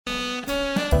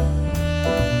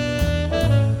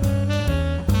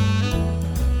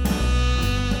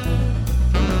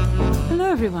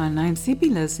everyone, I'm C.P.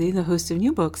 Leslie, the host of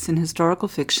New Books in Historical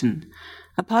Fiction,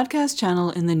 a podcast channel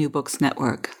in the New Books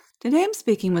Network. Today I'm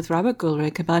speaking with Robert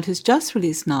Gulrick about his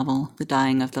just-released novel, The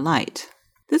Dying of the Light.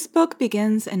 This book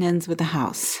begins and ends with a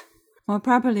house, more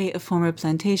properly a former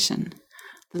plantation,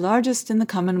 the largest in the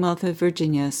Commonwealth of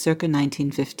Virginia circa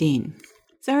 1915.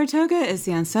 Saratoga is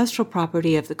the ancestral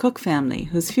property of the Cook family,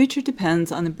 whose future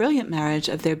depends on the brilliant marriage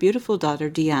of their beautiful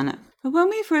daughter Deanna. But when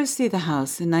we first see the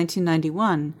house in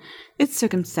 1991, its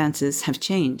circumstances have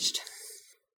changed.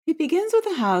 It begins with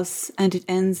a house and it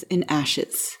ends in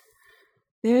ashes.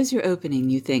 There's your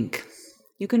opening, you think.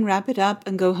 You can wrap it up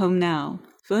and go home now,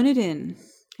 phone it in,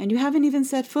 and you haven't even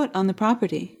set foot on the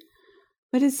property.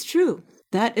 But it's true.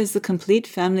 That is the complete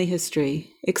family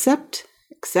history, except,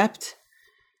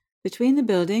 between the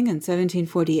building in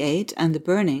 1748 and the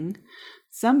burning,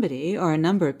 somebody, or a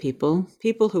number of people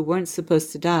who weren't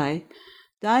supposed to die,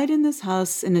 died in this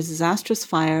house in a disastrous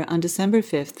fire on December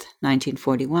 5th,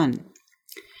 1941.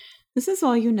 This is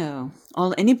all you know,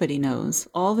 all anybody knows,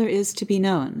 all there is to be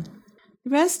known.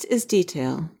 The rest is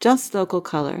detail, just local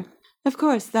color. Of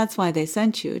course, that's why they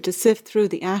sent you, to sift through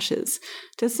the ashes,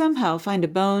 to somehow find a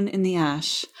bone in the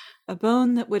ash, a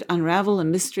bone that would unravel a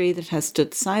mystery that has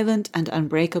stood silent and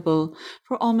unbreakable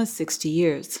for almost 60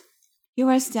 years. You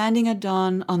are standing at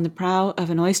dawn on the prow of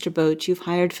an oyster boat you've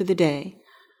hired for the day,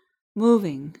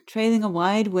 moving, trailing a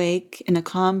wide wake in a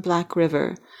calm black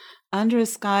river, under a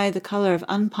sky the color of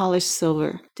unpolished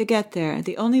silver. To get there,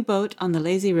 the only boat on the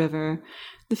lazy river,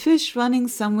 the fish running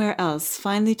somewhere else,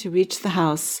 finally to reach the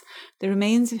house, the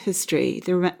remains of history,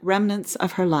 the remnants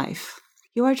of her life.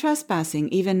 You are trespassing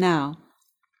even now.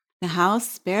 The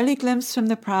house, barely glimpsed from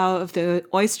the prow of the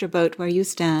oyster boat where you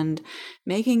stand,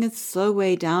 making its slow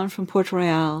way down from Port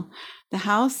Royal, the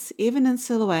house, even in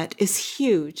silhouette, is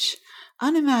huge,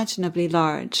 unimaginably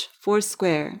large, 4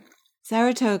 square.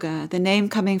 Saratoga, the name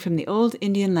coming from the old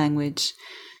Indian language,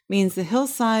 means the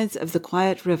hillsides of the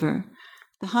quiet river,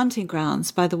 the hunting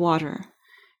grounds by the water.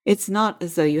 It's not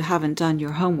as though you haven't done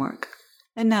your homework.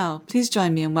 And now, please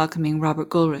join me in welcoming Robert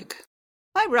Gulrick.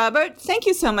 Hi, Robert. Thank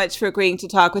you so much for agreeing to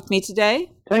talk with me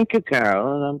today. Thank you,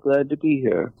 Carol, and I'm glad to be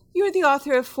here. You're the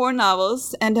author of 4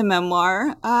 novels and a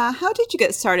memoir. How did you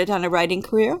get started on a writing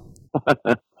career?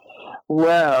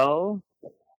 Well,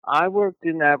 I worked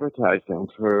in advertising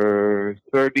for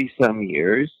 30-some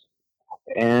years,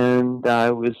 and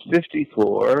I was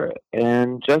 54,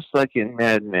 and just like in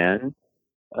Mad Men,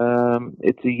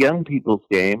 it's a young people's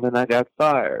game, and I got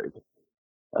fired.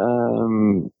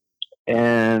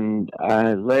 And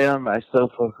I lay on my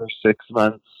sofa for 6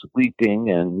 months, weeping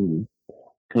and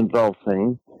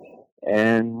convulsing,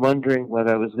 and wondering what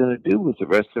I was going to do with the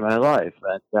rest of my life.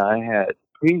 And I had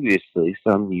previously,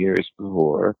 some years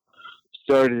before,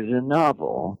 started a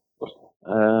novel.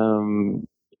 And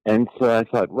so I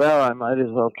thought, well, I might as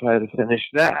well try to finish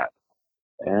that.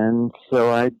 And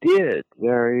so I did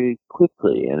very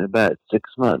quickly, in about 6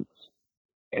 months.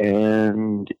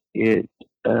 And it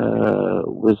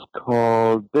was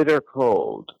called Bitter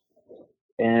Cold.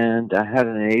 And I had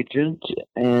an agent,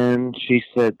 and she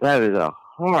said, that is a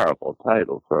horrible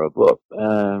title for a book.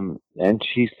 And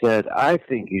she said, I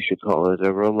think you should call it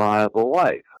A Reliable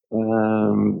Wife.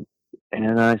 And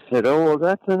I said, oh, well,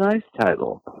 that's a nice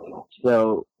title.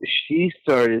 So she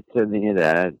started sending it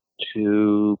out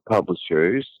to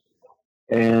publishers.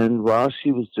 And while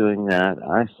she was doing that,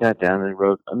 I sat down and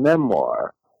wrote a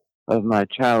memoir of my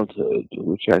childhood,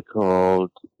 which I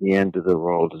called The End of the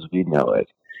World as We Know It.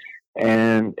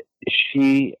 And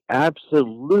she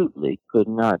absolutely could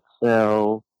not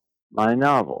sell my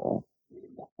novel.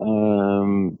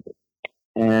 And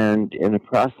in a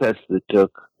process that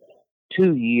took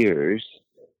 2 years,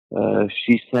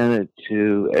 she sent it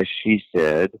to, as she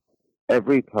said,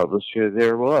 every publisher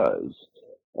there was.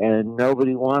 And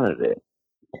nobody wanted it.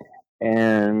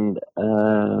 And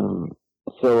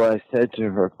so I said to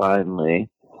her finally,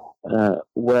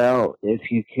 well,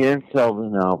 if you can't sell the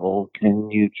novel,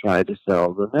 can you try to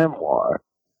sell the memoir?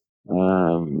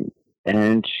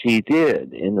 And she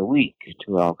did in a week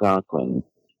to Algonquin.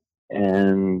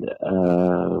 And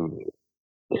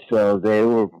so they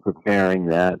were preparing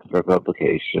that for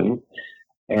publication.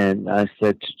 And I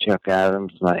said to Chuck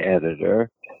Adams, my editor,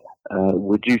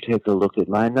 would you take a look at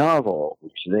my novel,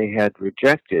 which they had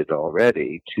rejected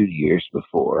already 2 years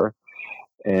before?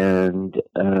 And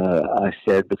I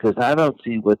said, because I don't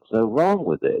see what's so wrong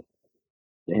with it.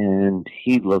 And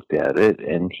he looked at it,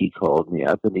 and he called me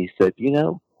up, and he said, you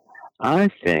know, I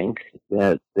think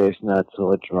that there's not so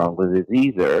much wrong with it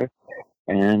either,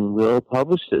 and we'll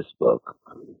publish this book.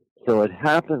 So it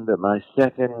happened that my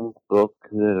second book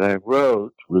that I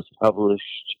wrote was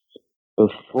published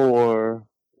before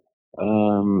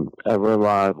A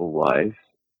Reliable Wife,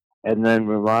 and then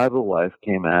Reliable Wife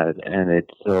came out, and it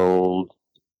sold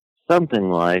something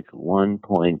like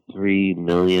 1.3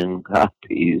 million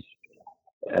copies.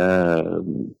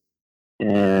 Um,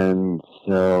 and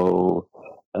so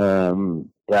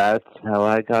that's how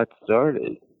I got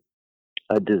started.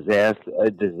 A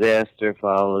disaster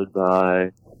followed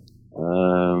by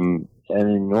an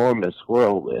enormous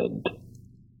whirlwind.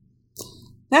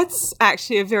 That's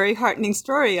actually a very heartening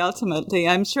story, ultimately.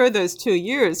 I'm sure those 2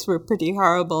 years were pretty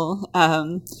horrible.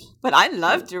 But I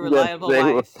loved A Reliable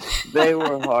Wife. They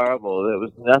were horrible.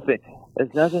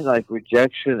 There's nothing like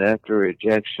rejection after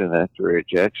rejection after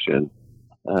rejection.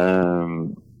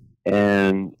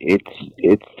 And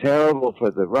it's terrible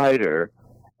for the writer,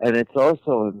 and it's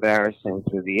also embarrassing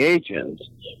for the agent,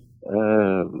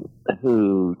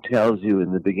 who tells you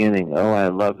in the beginning, "Oh, I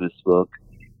love this book,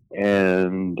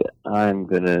 and I'm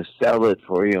going to sell it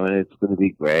for you, and it's going to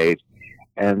be great."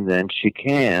 And then she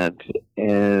can't,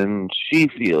 and she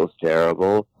feels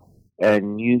terrible,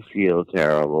 and you feel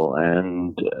terrible,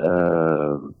 and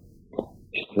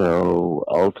so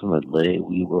ultimately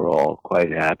we were all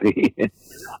quite happy.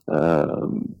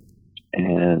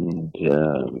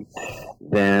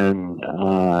 Then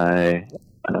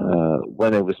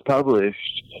when it was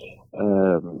published,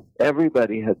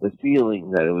 everybody had the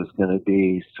feeling that it was going to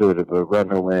be sort of a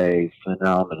runaway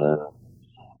phenomenon.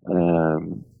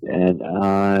 And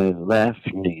I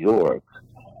left New York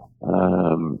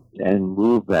and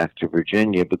moved back to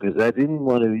Virginia because I didn't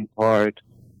want to be part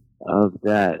of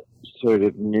that sort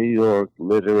of New York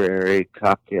literary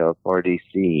cocktail party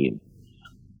scene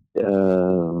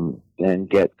and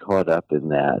get caught up in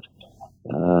that.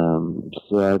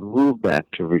 So I moved back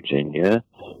to Virginia,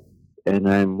 and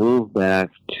I moved back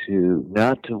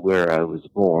not to where I was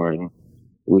born,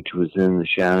 which was in the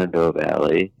Shenandoah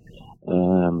Valley.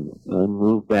 I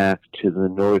moved back to the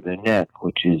Northern Neck,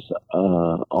 which is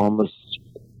almost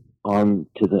on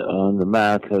the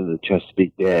mouth of the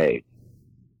Chesapeake Bay.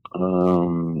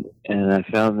 And I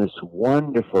found this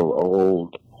wonderful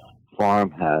old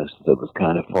farmhouse that was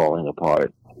kind of falling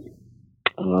apart.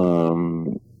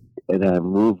 And I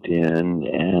moved in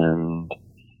and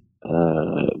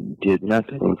did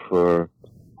nothing for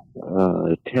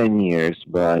 10 years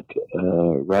but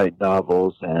write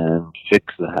novels and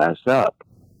fix the house up.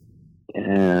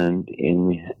 And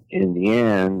in the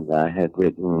end, I had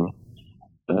written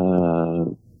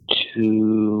 2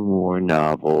 more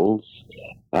novels.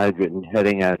 I'd written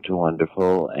Heading Out to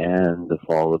Wonderful and The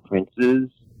Fall of Princes.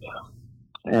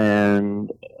 And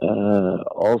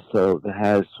also, the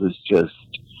house was just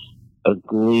a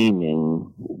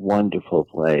gleaming, wonderful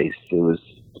place. It was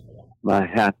my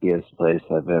happiest place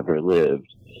I've ever lived.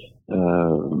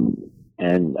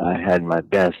 And I had my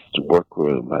best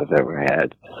workroom I've ever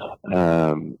had.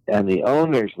 And the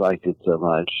owners liked it so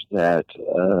much that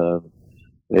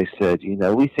they said,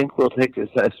 we think we'll take this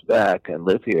house back and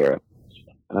live here.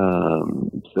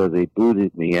 So they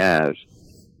booted me out.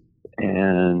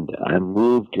 And I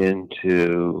moved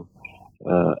into,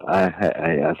 I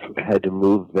had to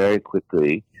move very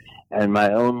quickly. And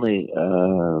my only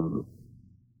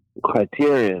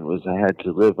criterion was I had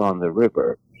to live on the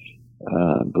river.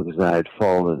 Because I had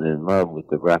fallen in love with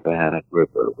the Rappahannock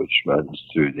River, which runs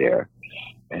through there.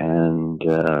 And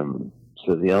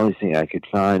so the only thing I could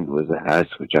find was a house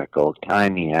which I called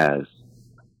Tiny House,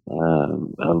 a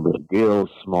real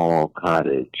small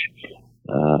cottage,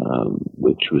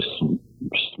 which was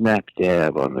smack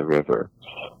dab on the river.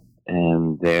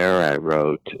 And there I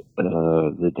wrote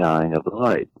The Dying of the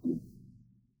Light.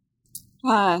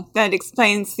 That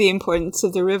explains the importance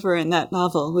of the river in that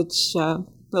novel, which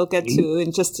we'll get to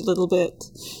in just a little bit.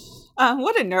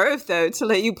 What a nerve, though, to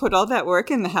let you put all that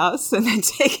work in the house and then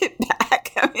take it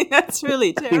back. I mean, that's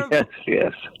really terrible.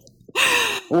 Yes.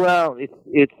 Well,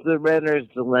 it's the renter's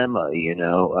dilemma,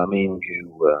 I mean,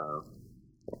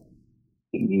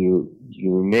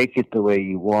 you make it the way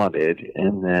you want it,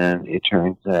 and then it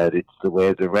turns out it's the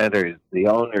way the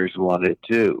owners want it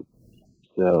too.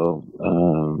 So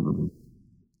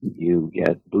you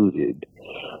get booted.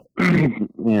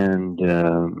 And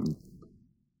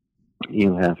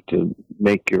you have to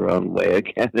make your own way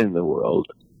again in the world.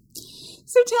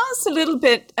 So tell us a little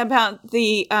bit about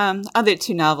the other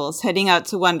 2 novels, Heading Out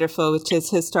to Wonderful, which is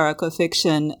historical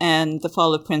fiction, and The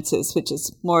Fall of Princes, which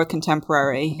is more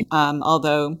contemporary,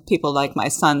 although people like my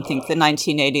son think the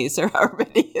 1980s are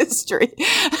already history.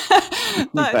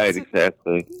 Right,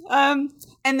 exactly.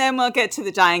 And then we'll get to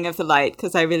The Dying of the Light,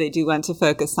 because I really do want to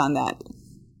focus on that.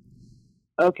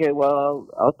 Okay, well,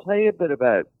 I'll tell you a bit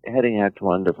about Heading Out to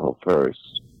Wonderful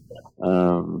first.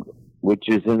 which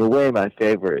is in a way my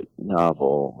favorite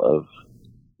novel of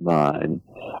mine.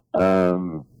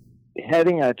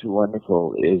 Heading Out to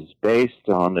Wonderful is based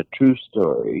on a true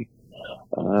story,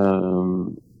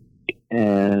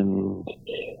 and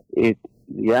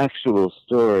the actual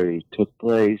story took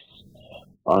place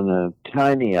on a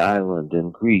tiny island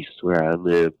in Greece where I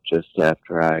lived just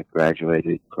after I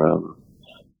graduated from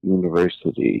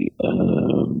university.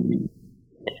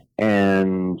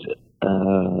 And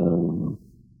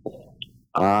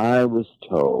I was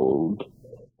told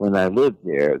when I lived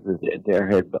there that there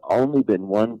had only been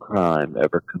one crime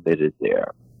ever committed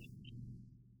there.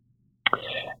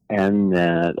 And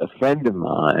that a friend of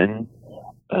mine,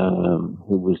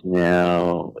 who was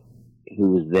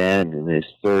then in his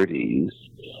 30s,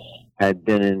 had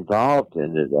been involved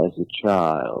in it as a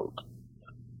child.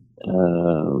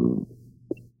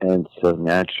 And so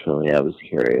naturally I was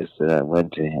curious, and I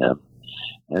went to him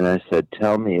and I said,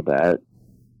 tell me about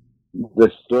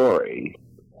the story.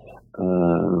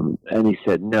 And he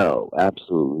said, no,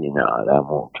 absolutely not. I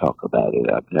won't talk about it.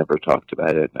 I've never talked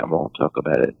about it. I won't talk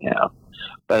about it now.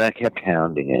 But I kept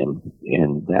hounding him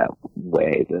in that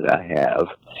way that I have.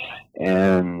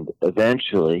 And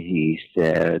eventually he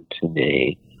said to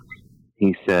me,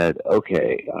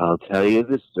 okay, I'll tell you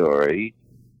the story,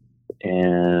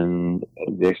 and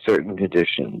there's certain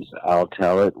conditions. I'll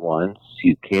tell it once.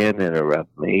 You can't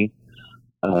interrupt me.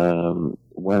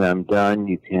 When I'm done,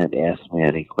 you can't ask me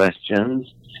any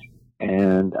questions,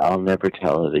 and I'll never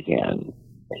tell it again.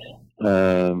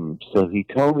 So he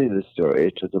told me the story.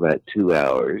 It took about 2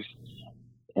 hours.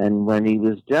 And when he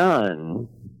was done,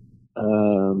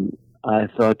 I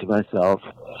thought to myself,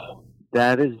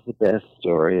 that is the best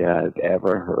story I've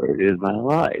ever heard in my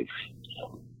life.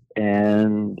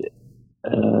 And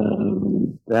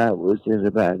that was in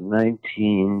about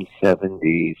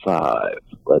 1975,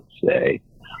 let's say.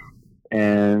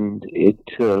 And it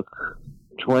took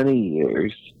 20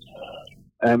 years.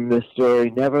 And the story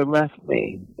never left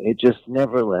me. It just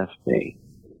never left me.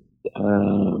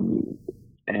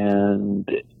 And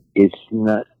it's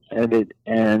not,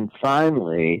 and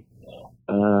finally,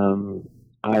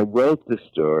 I wrote the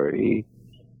story,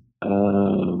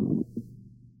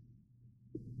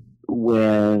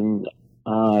 when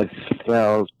I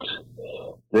felt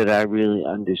that I really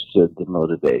understood the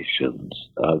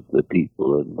motivations of the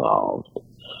people involved.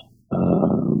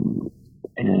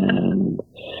 And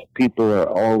people are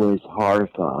always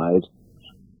horrified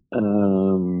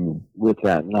with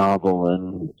that novel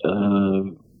and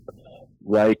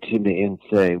write to me and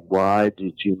say, why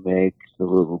did you make the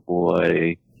little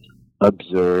boy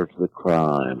observe the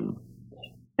crime?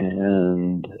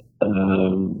 And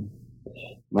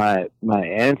my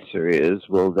answer is,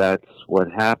 well, that's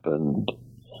what happened.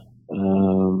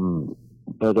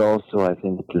 But also I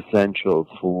think it's essential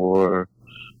for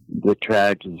the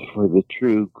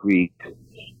true Greek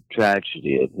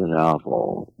tragedy of the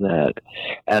novel,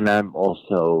 and I'm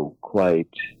also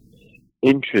quite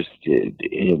interested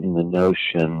in the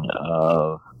notion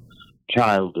of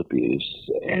child abuse,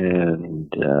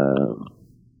 and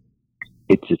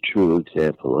it's a true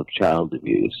example of child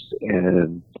abuse,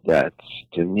 and that's,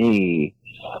 to me,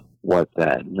 what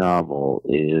that novel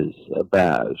is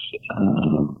about.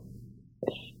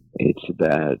 It's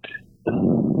about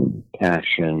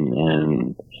passion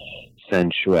and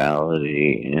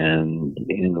sensuality and,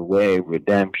 in a way,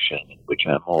 redemption, which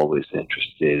I'm always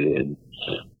interested in,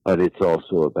 but it's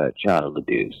also about child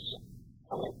abuse.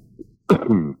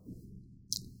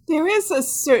 There is a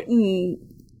certain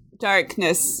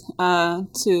darkness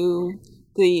to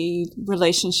the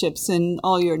relationships in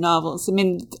all your novels. I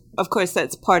mean, of course,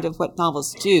 that's part of what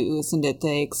novels do, isn't it?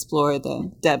 They explore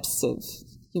the depths of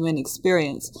human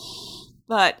experience.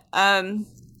 But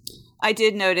I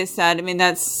did notice that. I mean,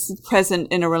 that's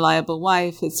present in A Reliable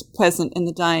Wife. It's present in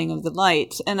The Dying of the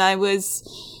Light. And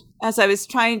as I was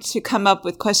trying to come up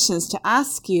with questions to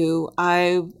ask you,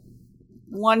 I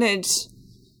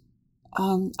found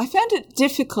it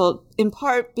difficult in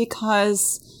part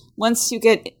because once you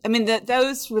get,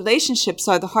 those relationships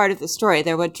are the heart of the story.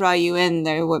 They're what draw you in.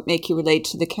 They're what make you relate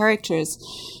to the characters.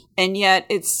 And yet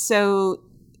it's so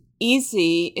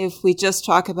easy, if we just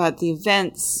talk about the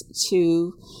events,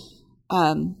 to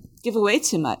give away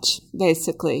too much,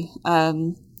 basically.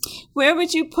 Where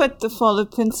would you put The Fall of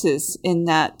Princes in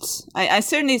that? I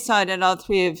certainly saw it in all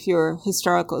three of your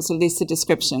historicals, at least the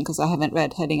description, because I haven't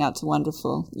read Heading Out to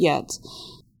Wonderful yet.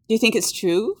 Do you think it's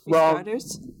true, for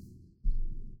starters?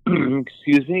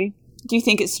 Excuse me? Do you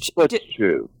think it's true? What's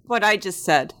true? What I just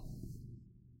said.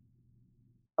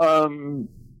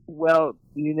 Well,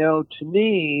 to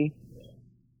me,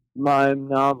 my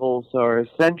novels are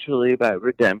essentially about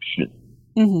redemption.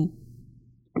 Mm-hmm.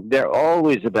 they're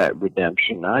always about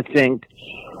redemption. I think,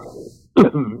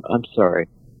 I'm sorry,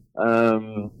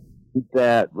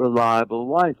 that Reliable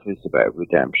Wife is about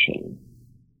redemption.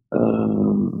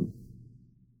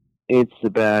 It's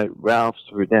about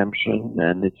Ralph's redemption,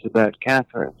 and it's about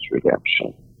Catherine's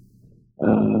redemption.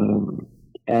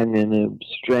 And in a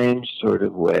strange sort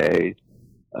of way,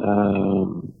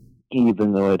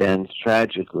 even though it ends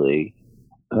tragically,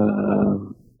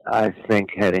 I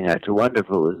think Heading Out to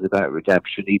Wonderful is about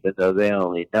redemption, even though they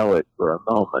only know it for a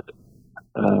moment.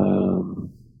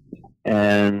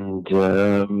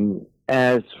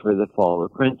 As for The Fall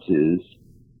of Princes,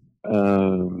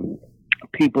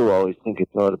 people always think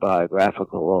it's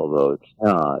autobiographical, although it's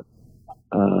not.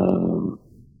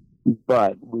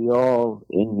 But we all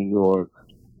in New York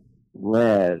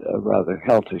led a rather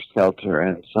helter-skelter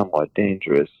and somewhat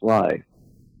dangerous life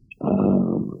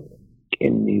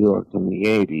in New York in the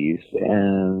 80s,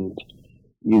 and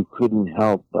you couldn't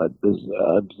help but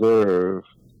observe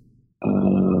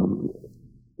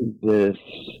this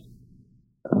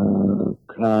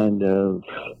kind of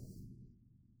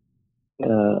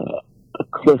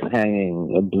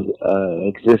cliff-hanging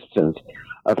existence.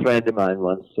 A friend of mine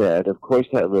once said, "Of course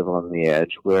I live on the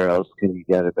edge. Where else can you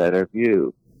get a better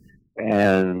view?"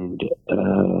 And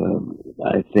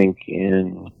I think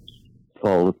in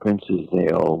Fall of Princes, they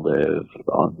all live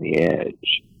on the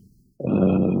edge.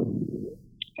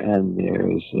 And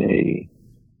there's a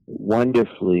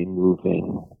wonderfully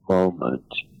moving moment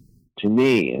to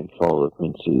me in Fall of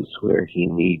Princes where he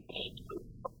meets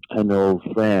an old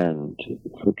friend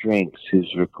for drinks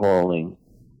who's recalling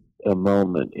a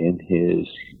moment in his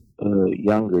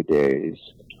younger days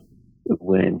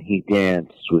when he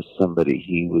danced with somebody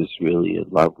he was really in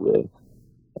love with.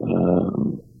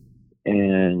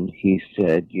 And he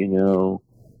said,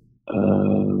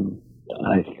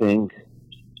 I think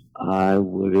I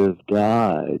would have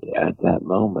died at that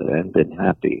moment and been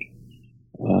happy.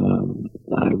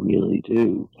 I really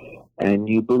do. And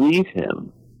you believe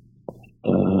him.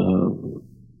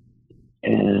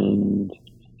 And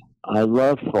I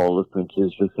love Fall of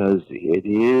Princes because it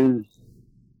is,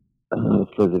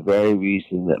 for the very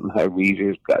reason that my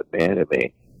readers got mad at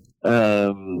me,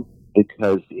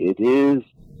 because it is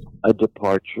a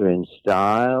departure in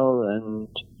style and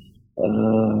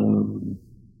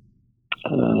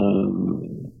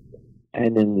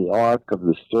in the arc of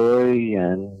the story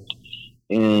and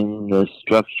in the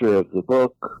structure of the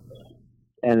book.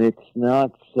 And it's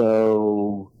not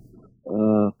so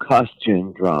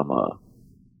costume drama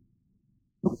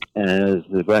as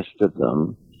the rest of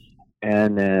them,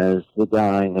 and as The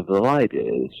Dying of the Light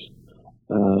is.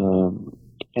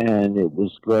 And it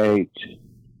was great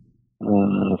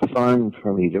fun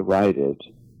for me to write it.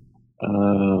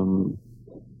 And,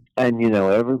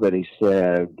 everybody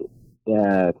said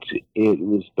that it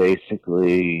was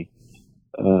basically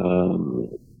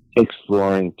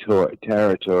exploring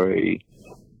territory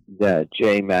that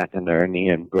Jay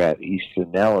McInerney and Bret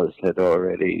Easton Ellis had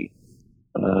already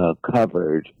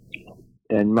covered.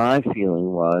 And my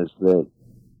feeling was that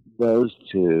those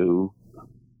two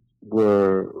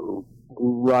were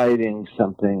writing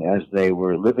something as they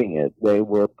were living it. They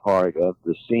were part of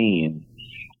the scene.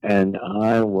 And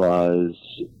I was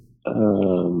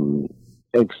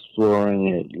exploring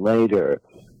it later,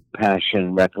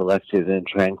 passion, recollected, and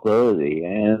tranquility.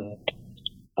 And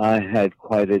I had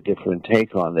quite a different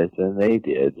take on it than they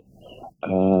did.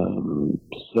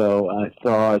 So I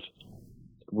thought,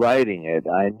 writing it,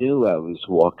 I knew I was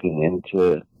walking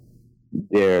into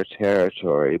their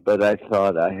territory, but I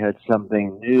thought I had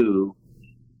something new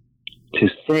to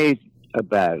say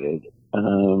about it,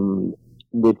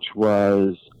 which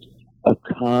was a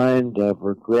kind of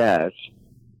regret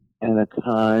and a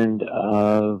kind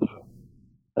of,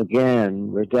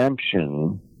 again,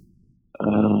 redemption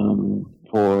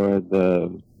for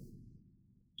the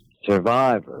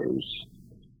survivors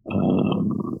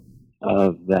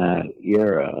of that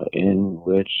era in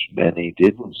which many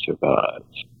didn't survive.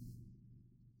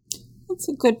 That's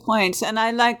a good point. And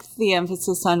I like the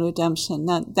emphasis on redemption.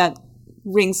 That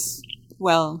rings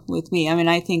well with me. I mean,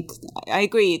 I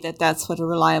agree that that's what A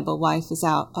Reliable Wife is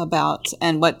about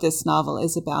and what this novel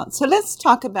is about. So let's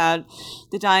talk about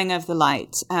The Dying of the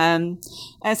Light.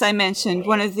 As I mentioned,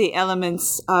 one of the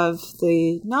elements of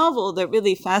the novel that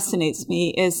really fascinates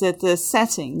me is that the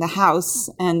setting, the house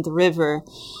and the river,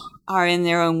 are in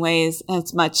their own ways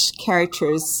as much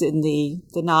characters in the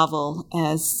novel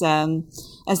as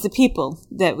the people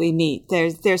that we meet.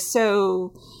 They're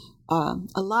so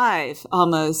alive,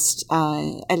 almost,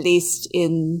 at least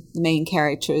in the main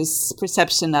character's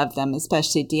perception of them,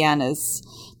 especially Deanna's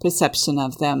perception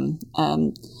of them.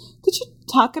 Could you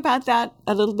talk about that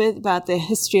a little bit, about the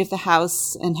history of the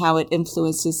house and how it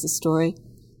influences the story?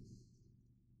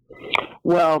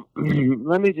 Well,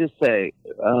 let me just say,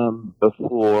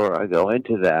 before I go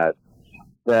into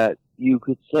that you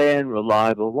could say in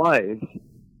Reliable Life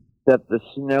that the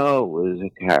snow was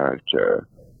a character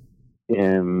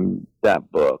in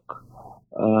that book,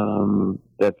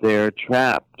 that they're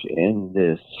trapped in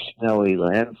this snowy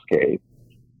landscape,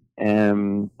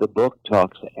 and the book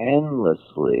talks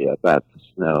endlessly about the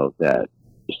snow that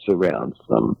surrounds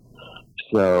them.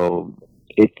 So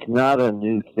it's not a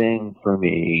new thing for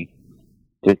me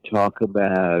to talk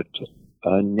about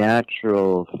a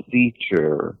natural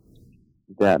feature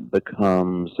that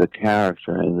becomes a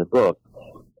character in the book.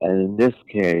 And in this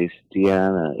case,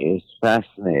 Deanna is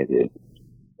fascinated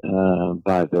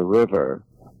by the river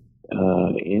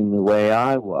in the way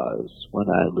I was when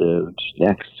I lived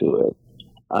next to it.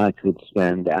 I could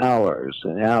spend hours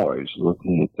and hours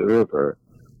looking at the river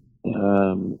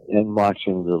and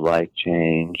watching the light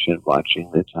change and watching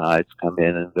the tides come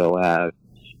in and go out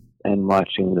and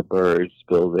watching the birds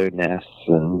build their nests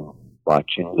and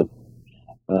watching the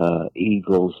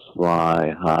eagles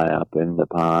fly high up in the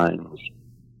pines.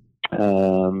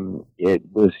 It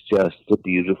was just a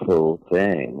beautiful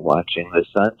thing watching the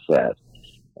sunset.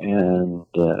 And,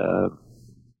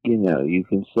 you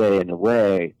can say in a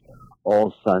way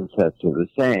all sunsets are the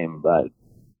same, but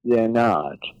they're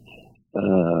not.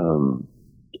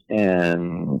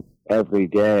 And every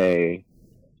day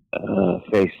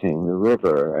facing the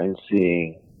river and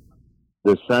seeing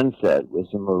the sunset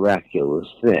was a miraculous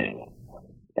thing.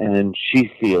 And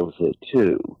she feels it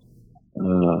too.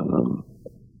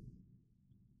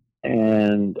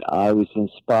 And I was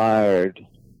inspired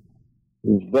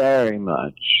very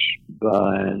much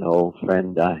by an old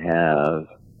friend I have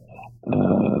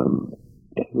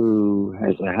who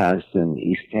has a house in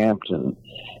East Hampton,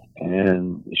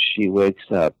 and she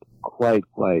wakes up quite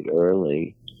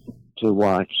early to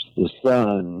watch the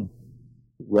sun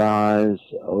rise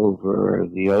over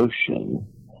the ocean,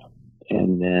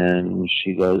 and then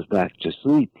she goes back to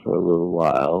sleep for a little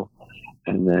while,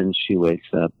 and then she wakes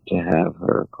up to have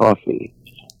her coffee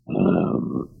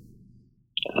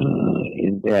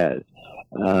in bed.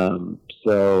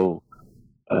 So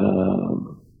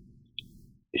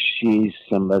she's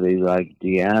somebody like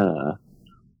Deanna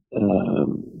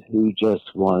who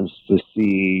just wants to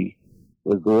see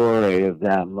the glory of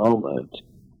that moment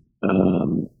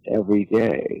every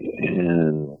day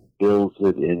and builds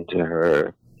it into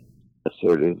her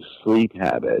sort of sleep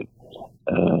habit.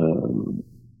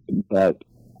 But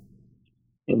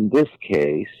in this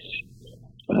case,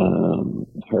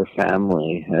 her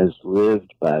family has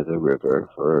lived by the river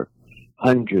for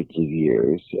hundreds of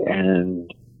years,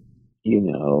 and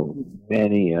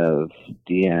many of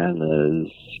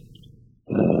Deanna's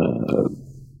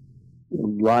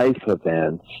life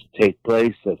events take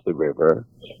place at the river.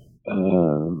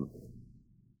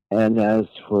 And as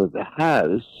for the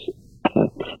house,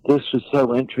 this was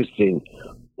so interesting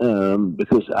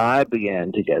because I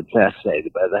began to get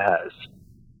fascinated by the house.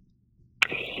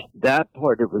 That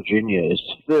part of Virginia is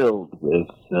filled with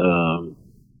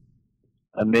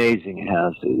amazing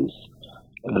houses,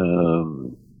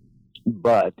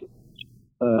 but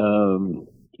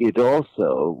it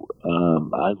also,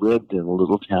 I lived in a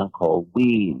little town called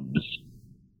Weems,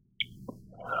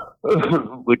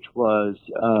 which was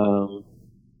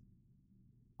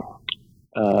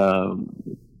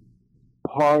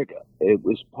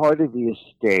part of the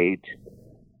estate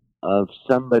of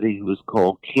somebody who was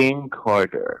called King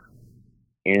Carter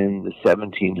in the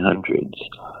 1700s.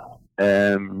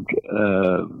 And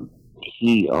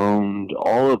he owned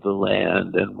all of the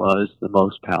land and was the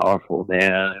most powerful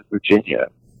man in Virginia.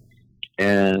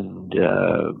 And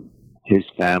his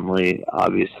family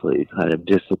obviously kind of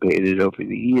dissipated over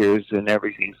the years and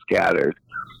everything scattered.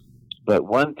 But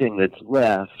one thing that's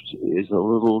left is a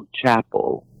little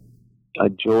chapel, a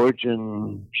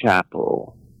Georgian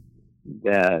chapel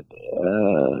that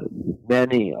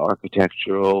many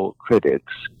architectural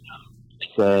critics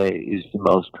say is the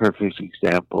most perfect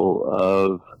example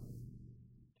of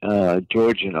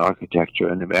Georgian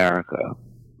architecture in America.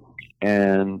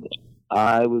 And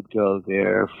I would go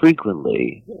there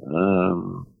frequently,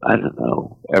 I don't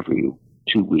know, every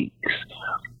 2 weeks.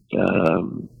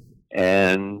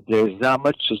 And there's not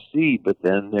much to see, but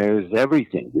then there's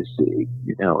everything to see.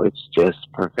 It's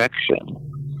just perfection.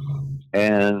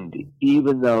 And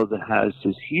even though the house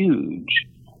is huge,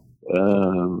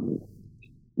 the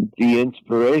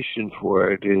inspiration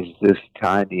for it is this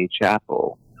tiny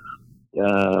chapel.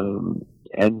 And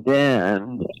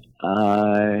then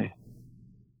I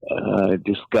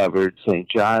discovered St.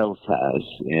 Giles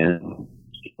House in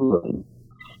England,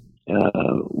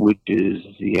 which is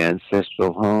the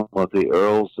ancestral home of the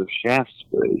Earls of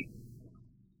Shaftesbury.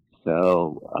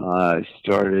 So I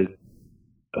started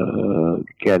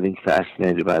getting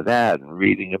fascinated by that and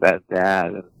reading about that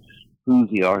and who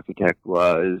the architect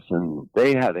was. And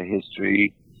they had a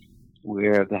history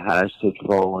where the house had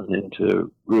fallen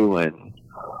into ruin,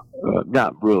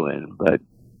 not ruin, but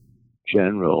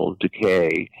general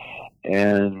decay.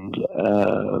 And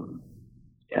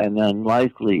an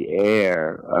unlikely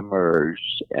heir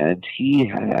emerged, and he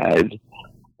had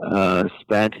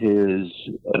spent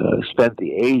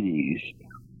the 80s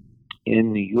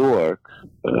in New York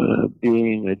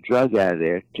being a drug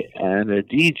addict and a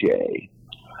DJ.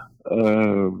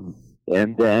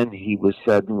 And then he was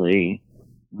suddenly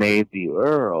made the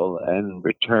Earl and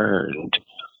returned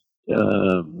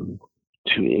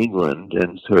to England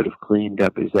and sort of cleaned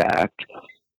up his act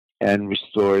and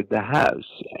restored the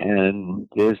house. And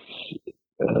this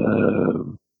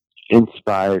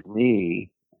inspired me,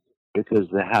 because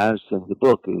the house in the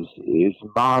book is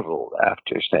modeled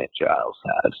after St. Giles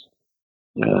House,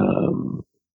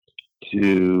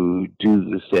 to do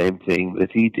the same thing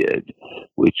that he did,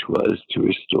 which was to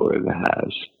restore the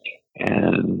house.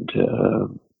 And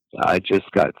I just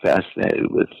got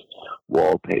fascinated with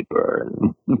wallpaper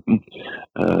and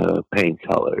paint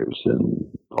colors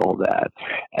and all that.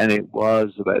 And it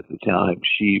was about the time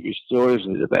she restores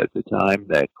it, about the time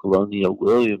that Colonial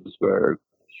Williamsburg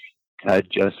had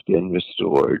just been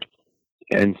restored.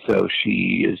 And so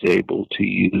she is able to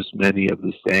use many of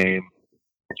the same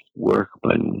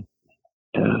workmen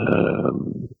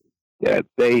that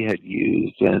they had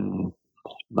used. And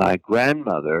my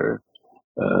grandmother,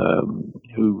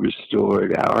 who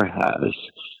restored our house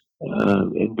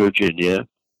in Virginia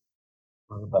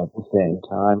about the same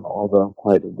time, although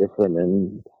quite a different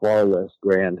and far less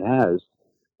grand house,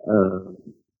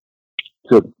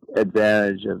 took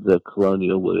advantage of the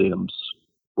Colonial Williams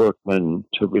workmen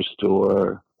to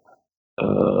restore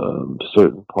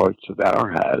certain parts of our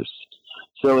house.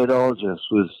 So it all just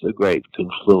was a great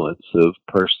confluence of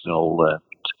personal and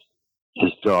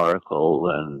historical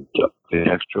and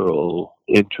architectural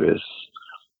interests,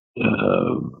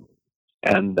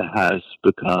 and the house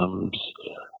becomes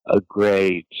a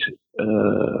great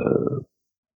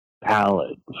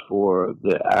palette for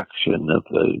the action of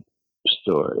the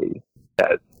story.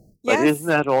 But Yes. Isn't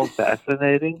that all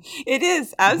fascinating? It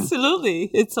is,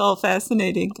 absolutely. It's all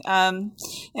fascinating. And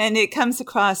it comes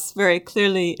across very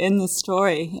clearly in the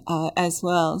story as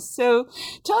well. So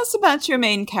tell us about your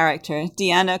main character,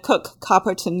 Deanna Cook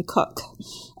Copperton Cook.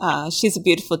 She's a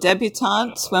beautiful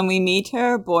debutante when we meet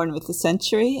her, born with a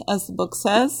century, as the book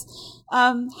says.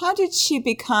 How did she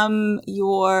become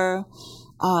your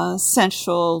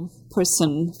central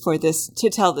person for this, to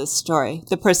tell this story,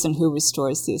 the person who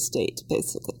restores the estate,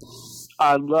 basically?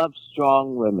 I love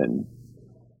strong women.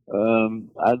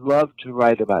 I love to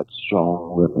write about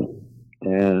strong women.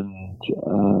 And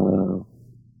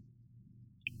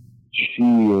she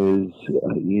is,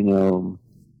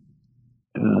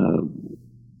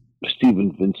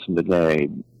 Stephen Vincent Benet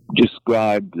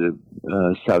described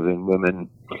the Southern women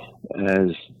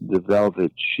as the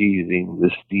velvet sheathing the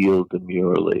steel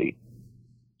demurely.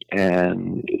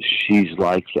 And she's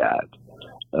like that.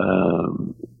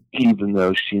 Even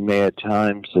though she may at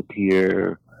times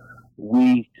appear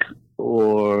weak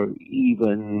or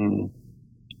even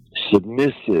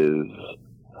submissive,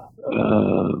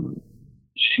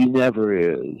 she never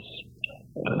is.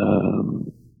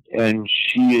 And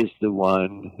she is the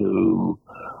one who,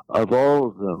 of all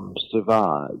of them,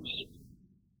 survives.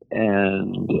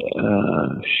 And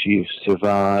she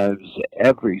survives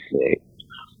everything.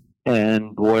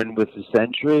 And born with a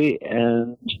century,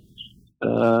 and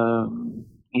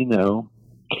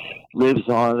lives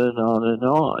on and on and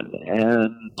on.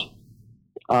 And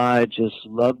I just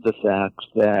love the fact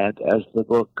that as the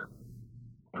book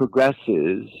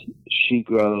progresses, she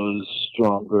grows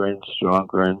stronger and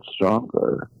stronger and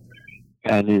stronger,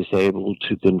 and is able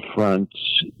to confront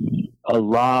a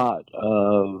lot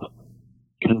of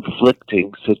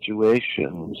conflicting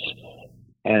situations,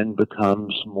 and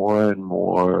becomes more and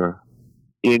more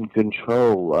in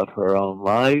control of her own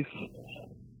life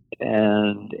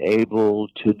and able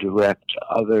to direct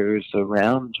others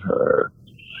around her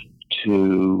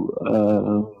to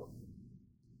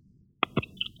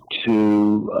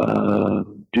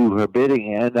do her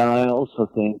bidding. And I also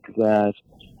think that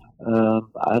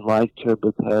I liked her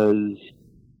because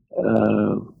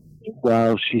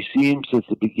while she seems at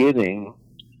the beginning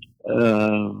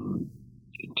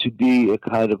to be a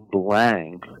kind of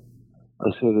blank,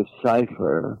 a sort of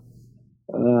cipher,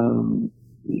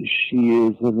 She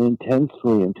is an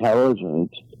intensely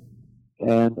intelligent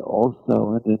and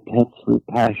also an intensely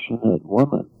passionate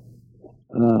woman,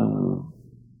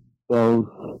 both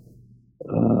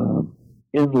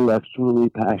intellectually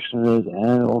passionate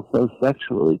and also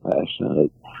sexually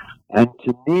passionate. And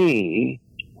to me,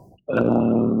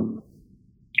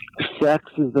 sex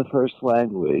is the first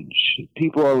language.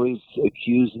 People always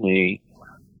accuse me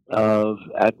of,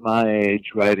 at my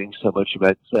age, writing so much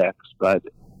about sex, but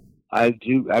I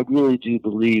really do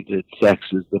believe that sex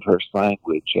is the first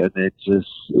language, and it's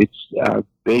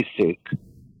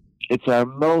our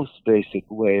most basic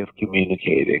way of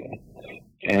communicating.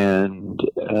 And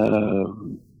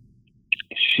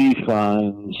she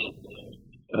finds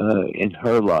in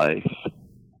her life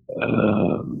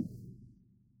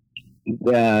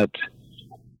that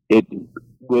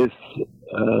with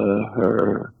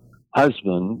her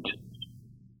husband,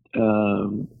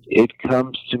 it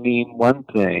comes to mean one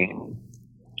thing,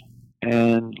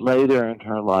 and later in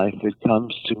her life it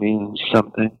comes to mean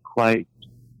something quite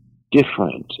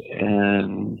different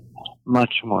and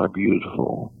much more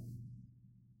beautiful.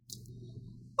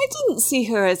 I didn't see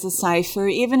her as a cipher,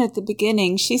 even at the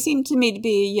beginning. She seemed to me to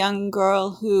be a young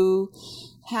girl who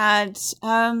had,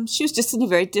 she was just in a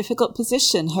very difficult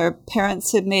position. Her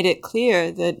parents had made it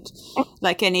clear that,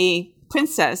 like any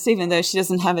princess, even though she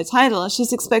doesn't have a title,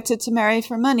 she's expected to marry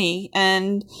for money.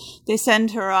 And they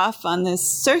send her off on this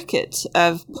circuit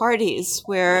of parties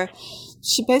where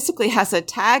she basically has a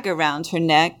tag around her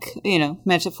neck,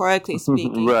 metaphorically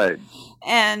speaking. Right.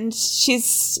 And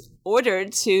she's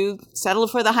ordered to settle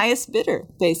for the highest bidder,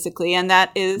 basically. And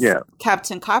that is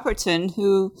Captain Copperton,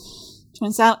 who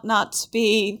turns out not to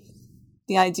be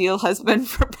the ideal husband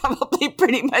for probably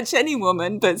pretty much any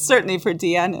woman, but certainly for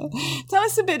Deanna. Tell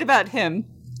us a bit about him.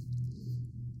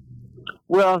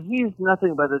 Well, he's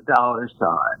nothing but a dollar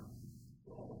sign.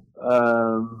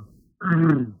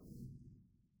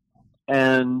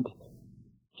 And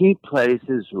he plays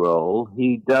his role.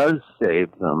 He does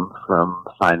save them from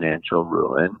financial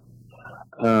ruin.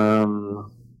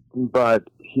 But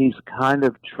he's kind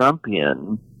of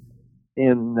Trumpian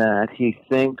in that he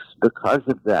thinks because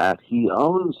of that he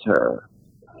owns her,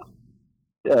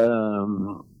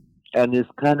 and is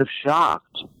kind of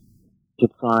shocked to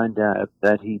find out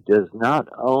that he does not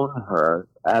own her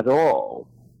at all,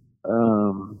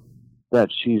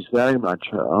 that she's very much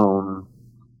her own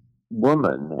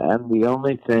woman, and the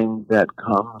only thing that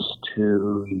comes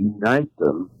to unite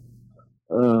them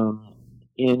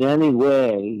in any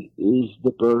way is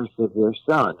the birth of their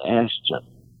son, Ashton.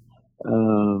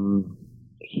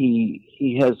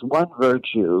 He has one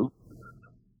virtue,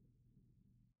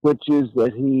 which is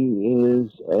that he is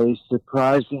a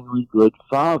surprisingly good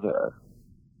father.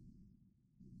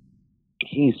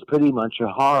 He's pretty much a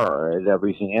horror at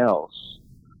everything else,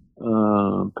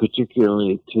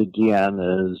 particularly to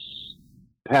Deanna's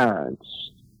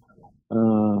parents.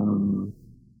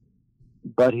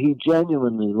 But he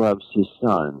genuinely loves his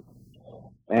son,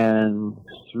 and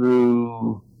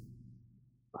through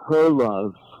her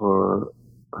love for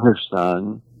her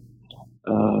son,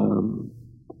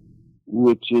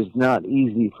 which is not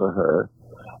easy for her,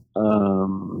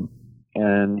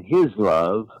 and his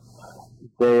love,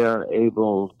 they are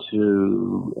able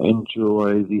to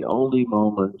enjoy the only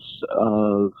moments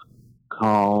of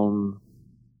calm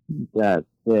that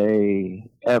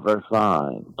they ever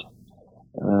find.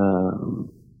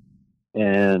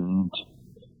 And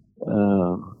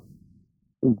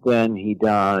then he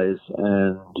dies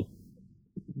and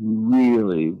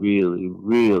really, really,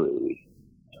 really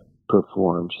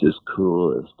performs his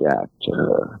cruelest act to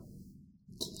her.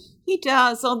 He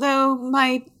does, although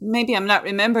maybe I'm not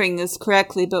remembering this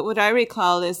correctly, but what I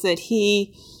recall is that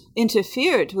he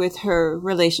interfered with her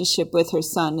relationship with her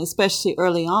son, especially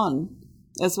early on,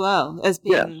 as well as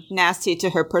being nasty to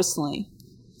her personally.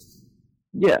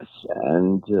 Yes,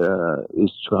 and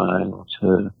is trying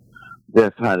to,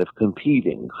 they're kind of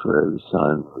competing for the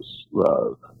son's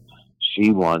love.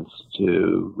 She wants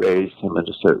to raise him in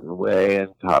a certain way, and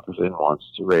Copperton wants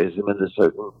to raise him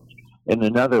in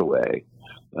another way.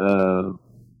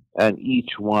 And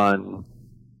each one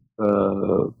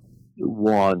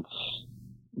wants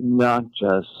not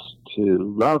just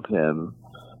to love him,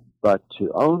 but to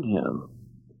own him.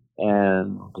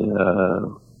 And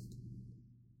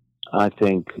I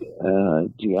think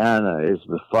Deanna is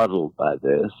befuddled by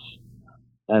this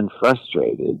and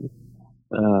frustrated,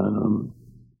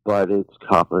 but it's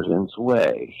Copperton's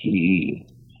way. He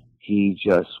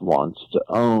just wants to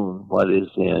own what is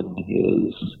in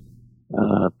his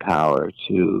power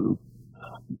to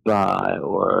buy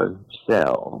or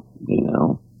sell,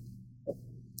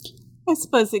 I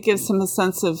suppose it gives him a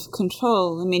sense of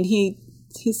control. I mean, he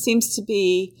seems to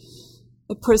be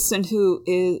a person who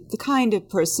is the kind of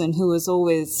person who is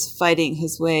always fighting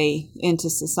his way into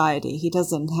society. He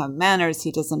doesn't have manners,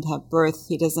 he doesn't have birth,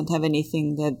 he doesn't have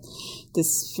anything that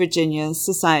this Virginia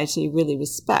society really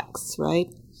respects, right?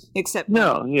 Except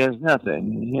no, he has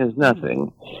nothing. He has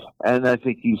nothing, and I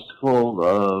think he's full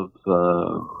of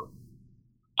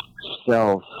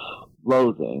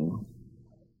self-loathing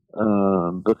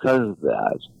because of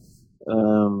that.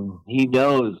 He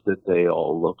knows that they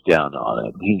all look down on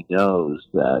him. He knows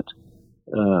that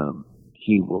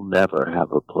he will never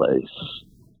have a place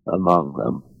among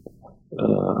them,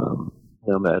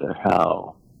 no matter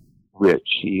how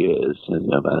rich he is, and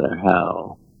no matter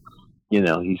how,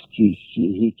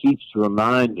 he keeps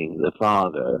reminding the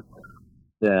father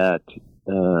that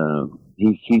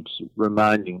he keeps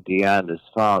reminding Deanna's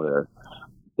father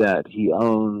that he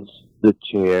owns the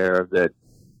chair that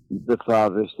the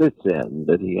father sits in,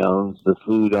 that he owns the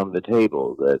food on the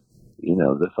table, that,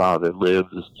 the father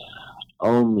lives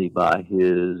only by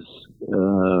his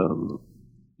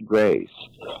grace.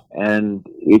 And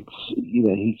it's,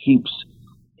 he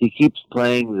keeps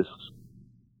playing this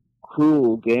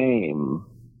cruel game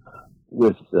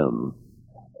with them.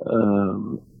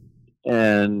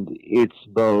 And it's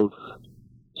both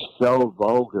so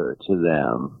vulgar to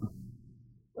them,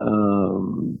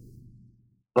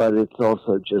 but it's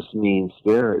also just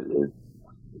mean-spirited.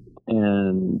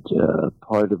 And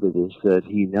part of it is that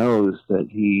he knows that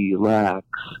he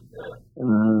lacks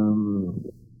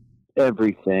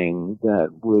everything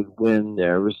that would win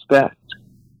their respect.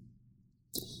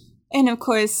 And of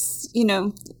course,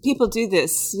 people do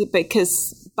this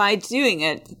because by doing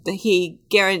it, he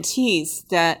guarantees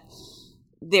that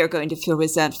they're going to feel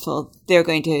resentful. They're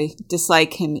going to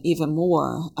dislike him even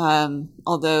more,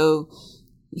 although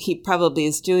he probably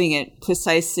is doing it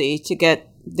precisely to get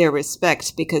their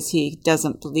respect because he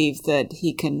doesn't believe that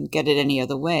he can get it any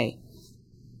other way.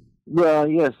 Well,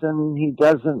 yes, and he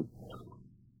doesn't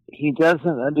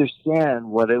understand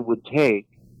what it would take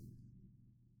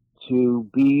to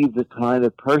be the kind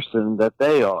of person that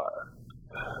they are,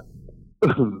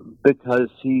 because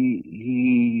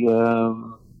he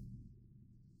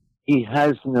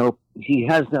has no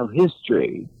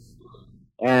history,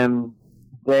 and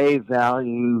they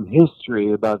value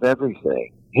history above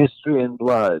everything, history and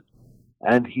blood,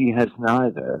 and he has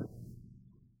neither.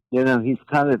 He's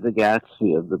kind of the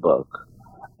Gatsby of the book,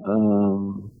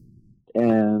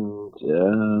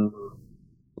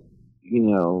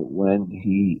 when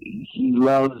he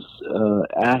loves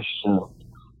Ashton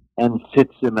and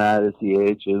fits him out at the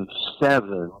age of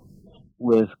 7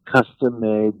 with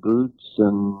custom-made boots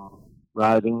and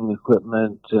riding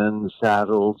equipment and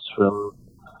saddles from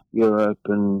Europe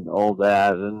and all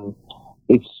that, and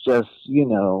it's just,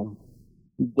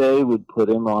 they would put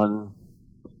him on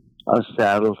a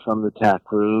saddle from the tack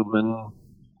room and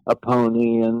a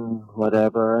pony and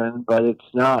whatever, but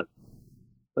it's not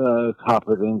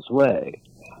Copperton's way.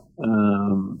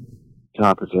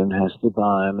 Copperton has to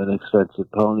buy him an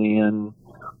expensive pony and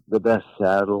the best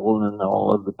saddle and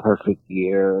all of the perfect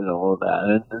gear and all of that.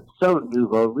 And it's so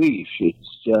nouveau riche.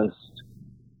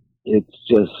 It's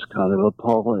just kind of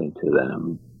appalling to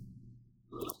them.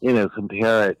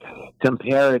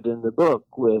 Compare it in the book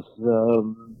with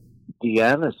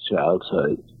Deanna's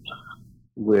childhood,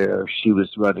 where she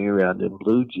was running around in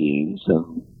blue jeans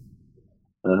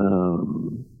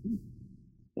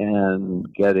and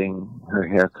getting her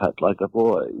hair cut like a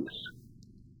boy's.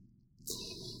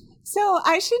 So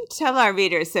I should tell our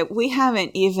readers that we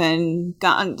haven't even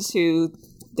gotten to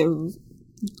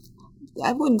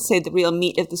I wouldn't say the real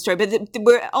meat of the story, but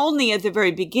we're only at the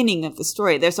very beginning of the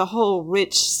story. There's a whole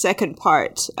rich second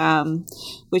part,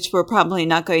 which we're probably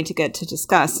not going to get to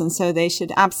discuss. And so they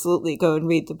should absolutely go and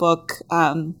read the book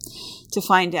to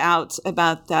find out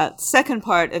about that second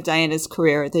part of Diana's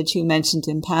career that you mentioned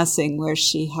in passing, where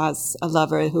she has a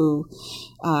lover who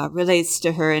relates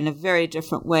to her in a very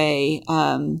different way.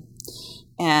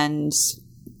 And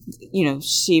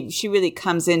she really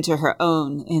comes into her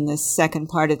own in this second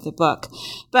part of the book.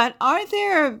 But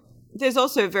there's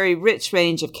also a very rich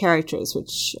range of characters,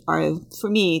 which are, for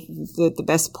me, the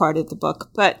best part of the book.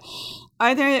 But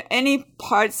are there any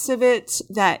parts of it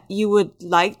that you would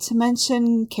like to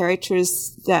mention,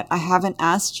 characters that I haven't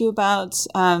asked you about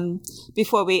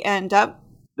before we end up?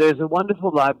 There's a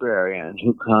wonderful librarian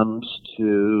who comes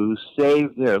to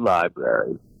save their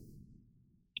library,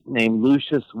 named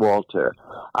Lucius Walter.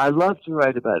 I love to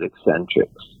write about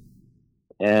eccentrics,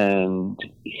 and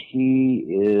he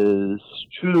is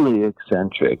truly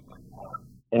eccentric,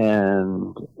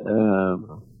 and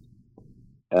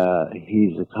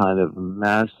he's a kind of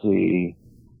massy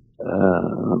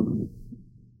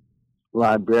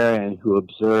librarian who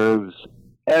observes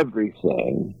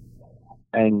everything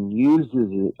and uses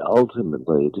it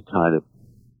ultimately to kind of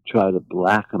try to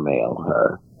blackmail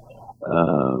her,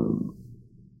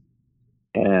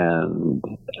 and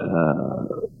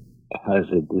has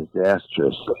a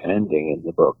disastrous ending in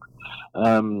the book.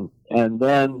 And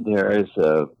then there is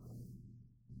a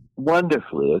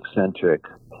wonderfully eccentric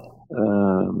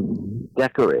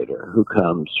decorator who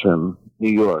comes from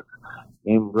New York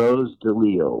named Rose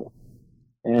DeLille.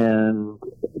 And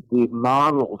the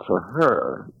model for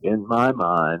her, in my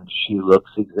mind, she looks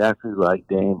exactly like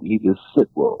Dame Edith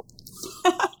Sitwell.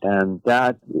 And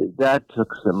that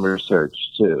took some research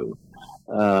too.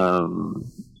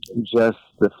 Just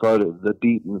the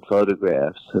beaten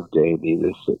photographs of Dame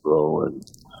Edith Sitwell and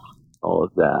all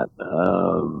of that.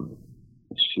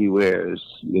 She wears,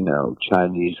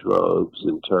 Chinese robes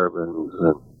and turbans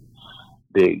and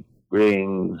big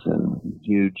rings and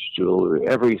huge jewelry.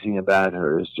 Everything about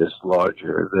her is just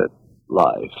larger than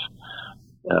life.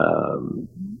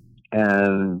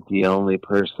 And the only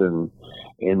person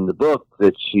in the book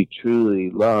that she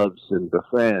truly loves and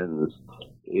befriends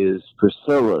is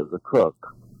Priscilla, the cook,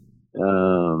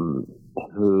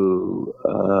 who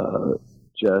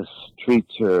just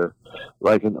treats her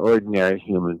like an ordinary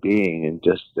human being and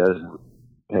just doesn't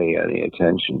pay any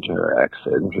attention to her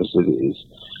eccentricities,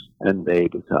 and they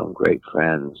become great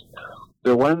friends.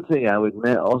 The one thing I would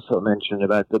also mention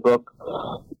about the book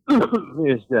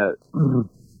is that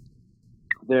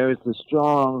there is a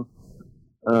strong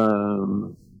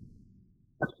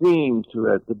theme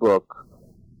throughout the book,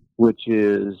 which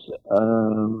is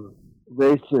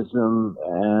racism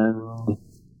and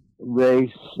race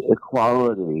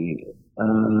equality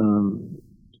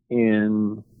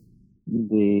in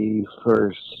the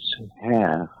first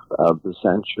half of the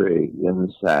century in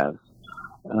the South.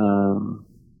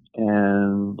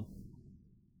 And,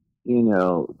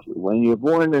 when you're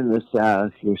born in the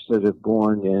South, you're sort of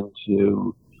born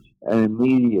into an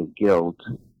immediate guilt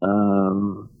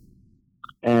and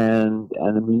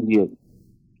an immediate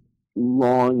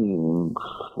longing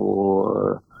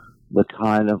for the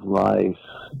kind of life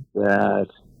that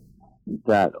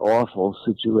awful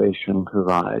situation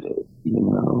provided,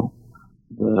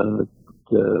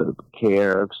 the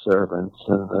care of servants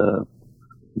and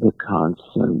the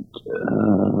constant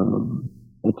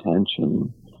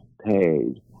attention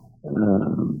paid.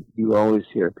 You always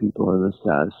hear people in the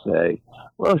South say,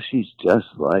 well, she's just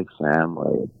like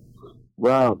family.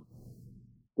 Well,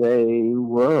 they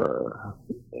were,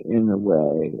 in a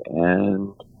way,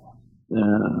 and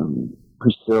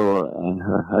Priscilla and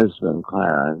her husband,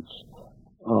 Clarence,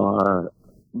 are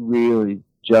really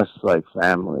just like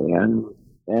family,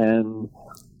 and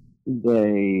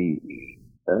they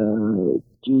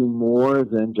do more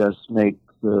than just make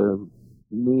the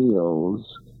meals.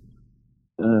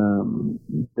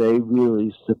 They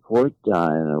really support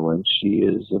Diana when she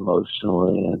is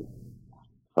emotionally and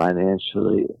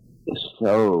financially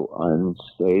so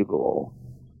unstable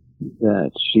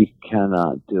that she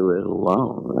cannot do it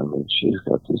alone. I mean, she's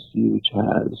got this huge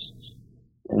house,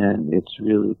 and it's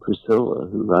really Priscilla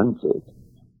who runs it.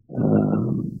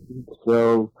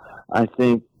 So I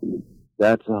think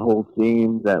that's a whole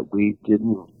theme that we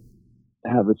didn't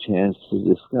have a chance to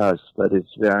discuss, but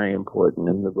it's very important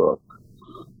in the book.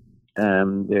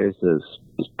 There's this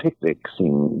picnic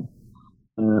scene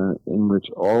in which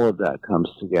all of that comes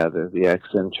together, the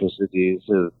eccentricities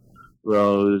of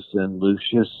Rose and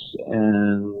Lucius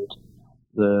and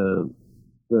the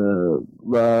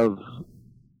love,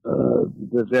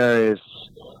 the various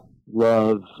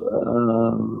love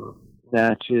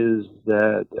matches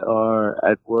that are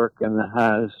at work in the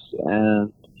house,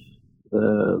 and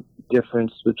the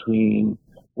difference between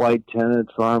white tenant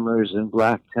farmers and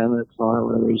black tenant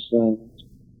farmers, and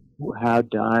how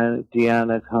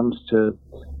Diana comes to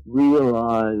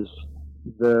realize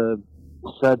the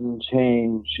sudden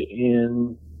change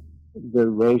in the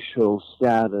racial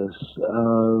status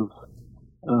of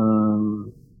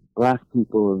black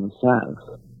people in the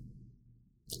South.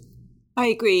 I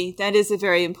agree. That is a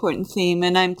very important theme,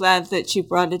 and I'm glad that you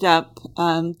brought it up.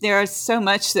 There is so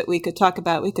much that we could talk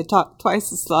about. We could talk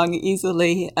twice as long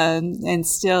easily and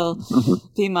still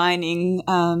be mining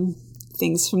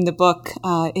things from the book.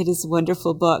 It is a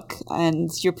wonderful book,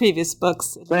 and your previous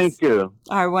books Thank you.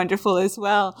 Are wonderful as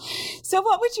well. So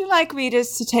what would you like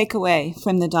readers to take away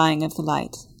from The Dying of the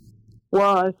Light?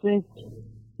 Well, I think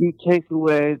you take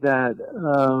away that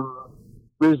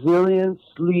resilience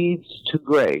leads to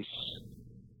grace.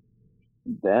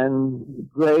 Then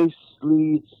grace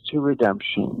leads to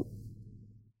redemption.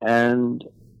 And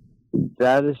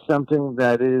that is something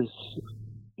that is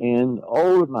in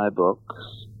all of my books,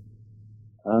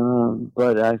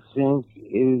 but I think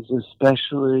is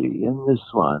especially in this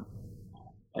one.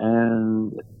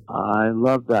 And I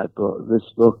love this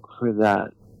book for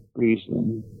that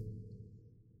reason.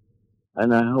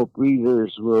 And I hope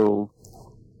readers will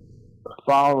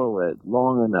follow it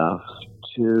long enough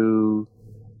to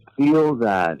feel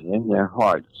that in their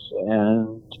hearts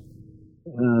and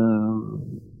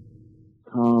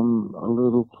come a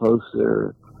little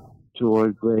closer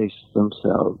toward grace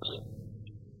themselves.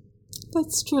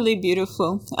 That's truly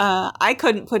beautiful. I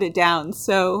couldn't put it down,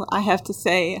 so I have to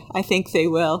say I think they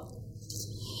will.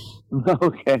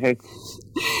 Okay.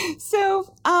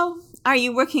 So, are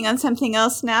you working on something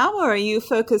else now, or are you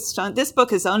focused on... This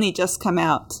book has only just come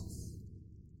out.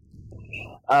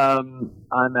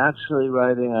 I'm actually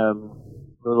writing a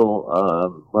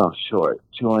little, short,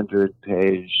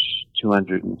 200-page,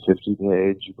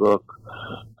 250-page book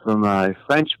for my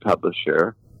French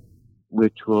publisher,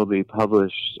 which will be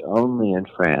published only in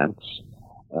France,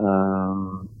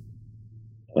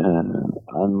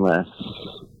 unless,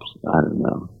 I don't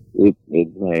know, it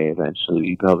may eventually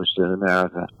be published in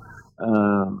America,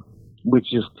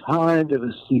 which is kind of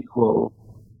a sequel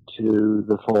to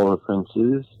The Fall of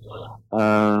Princes.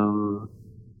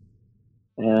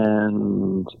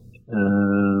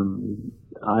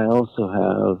 I also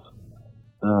have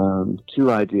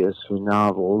two ideas for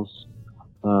novels,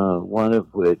 one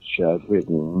of which I've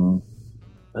written,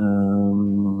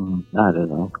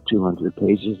 200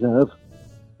 pages of.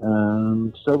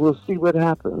 So we'll see what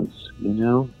happens,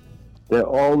 There are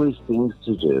always things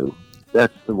to do.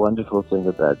 That's the wonderful thing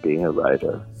about being a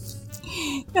writer.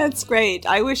 That's great.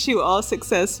 I wish you all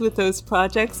success with those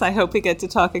projects. I hope we get to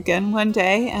talk again one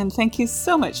day. And thank you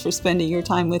so much for spending your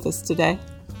time with us today.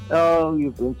 Oh,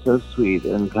 you've been so sweet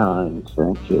and kind.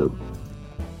 Thank you.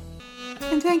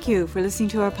 And thank you for listening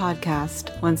to our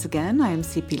podcast. Once again, I am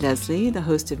C.P. Leslie, the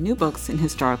host of New Books in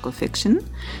Historical Fiction.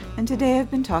 And today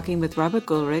I've been talking with Robert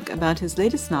Gulrich about his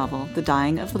latest novel, The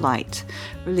Dying of the Light,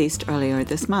 released earlier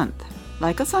this month.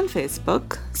 Like us on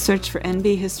Facebook, search for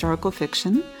NB Historical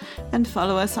Fiction, and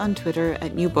follow us on Twitter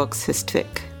at New Books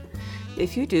Histfic.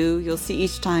 If you do, you'll see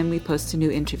each time we post a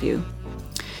new interview.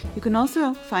 You can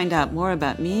also find out more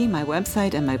about me, my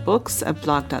website, and my books at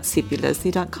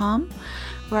blog.cpleslie.com,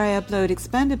 where I upload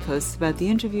expanded posts about the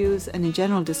interviews and in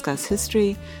general discuss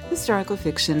history, historical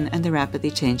fiction, and the rapidly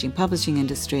changing publishing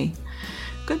industry.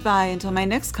 Goodbye until my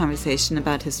next conversation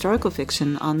about historical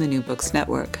fiction on the New Books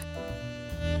Network.